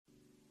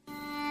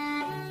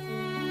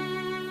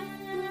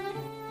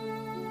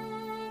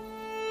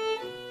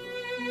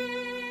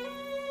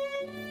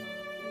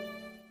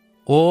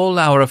All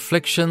our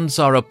afflictions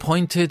are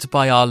appointed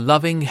by our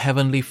loving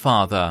Heavenly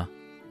Father.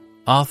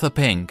 Arthur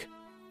Pink.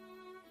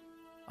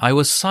 I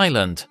was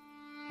silent.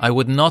 I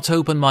would not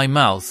open my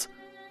mouth,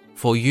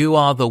 for you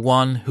are the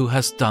one who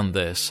has done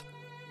this.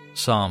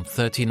 Psalm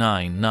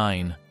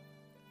 39:9.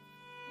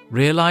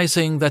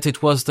 Realizing that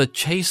it was the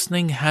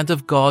chastening hand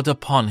of God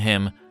upon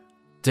him,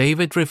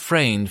 David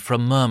refrained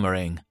from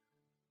murmuring.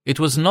 It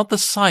was not the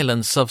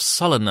silence of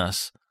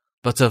sullenness,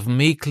 but of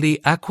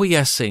meekly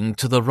acquiescing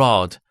to the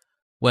rod.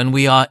 When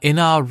we are in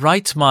our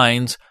right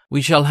mind,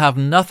 we shall have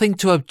nothing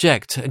to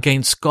object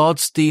against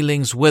God's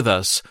dealings with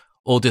us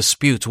or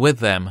dispute with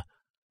them.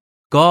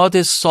 God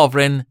is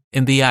sovereign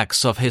in the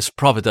acts of his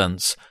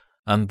providence,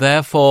 and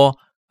therefore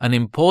an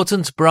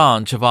important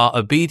branch of our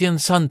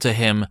obedience unto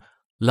him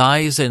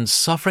lies in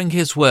suffering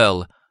his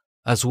will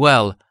as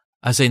well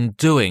as in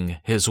doing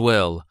his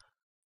will.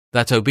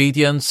 That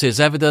obedience is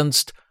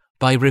evidenced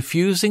by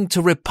refusing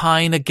to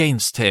repine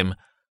against him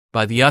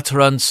by the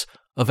utterance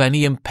of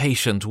any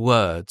impatient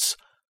words.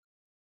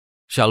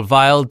 Shall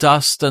vile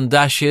dust and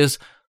ashes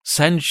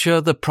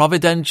censure the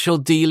providential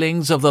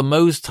dealings of the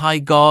Most High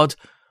God,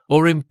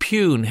 or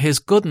impugn his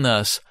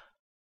goodness?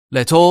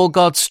 Let all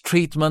God's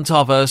treatment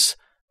of us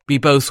be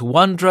both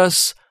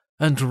wondrous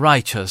and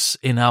righteous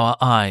in our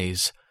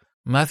eyes.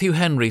 Matthew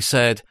Henry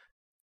said,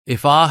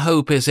 "If our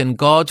hope is in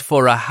God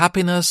for a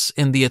happiness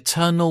in the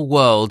eternal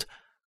world,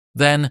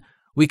 then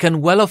we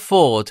can well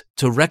afford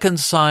to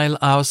reconcile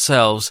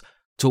ourselves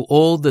to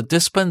all the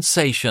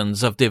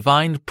dispensations of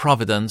divine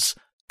providence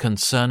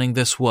concerning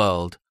this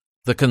world.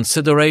 The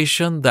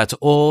consideration that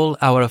all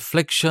our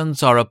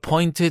afflictions are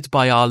appointed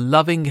by our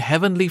loving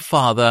Heavenly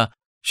Father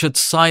should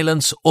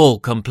silence all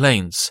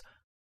complaints.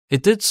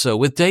 It did so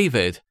with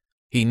David.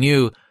 He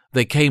knew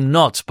they came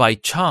not by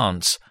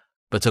chance,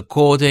 but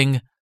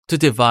according to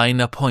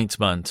divine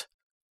appointment.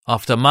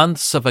 After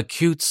months of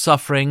acute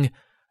suffering,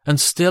 and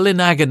still in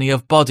agony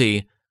of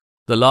body,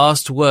 the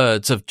last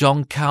words of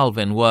John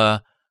Calvin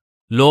were,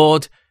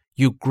 "Lord,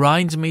 you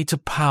grind me to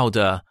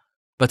powder,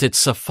 but it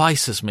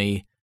suffices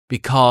me,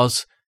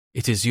 because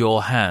it is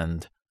your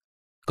hand."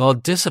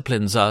 God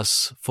disciplines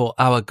us for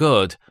our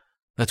good,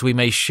 that we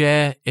may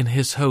share in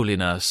his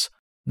holiness.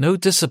 No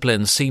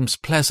discipline seems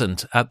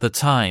pleasant at the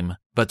time,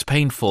 but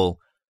painful.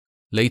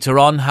 Later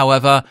on,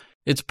 however,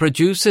 it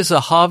produces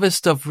a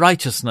harvest of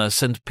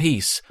righteousness and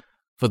peace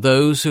for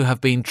those who have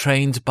been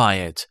trained by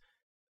it.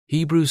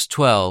 Hebrews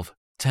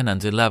 12:10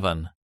 and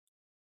 11.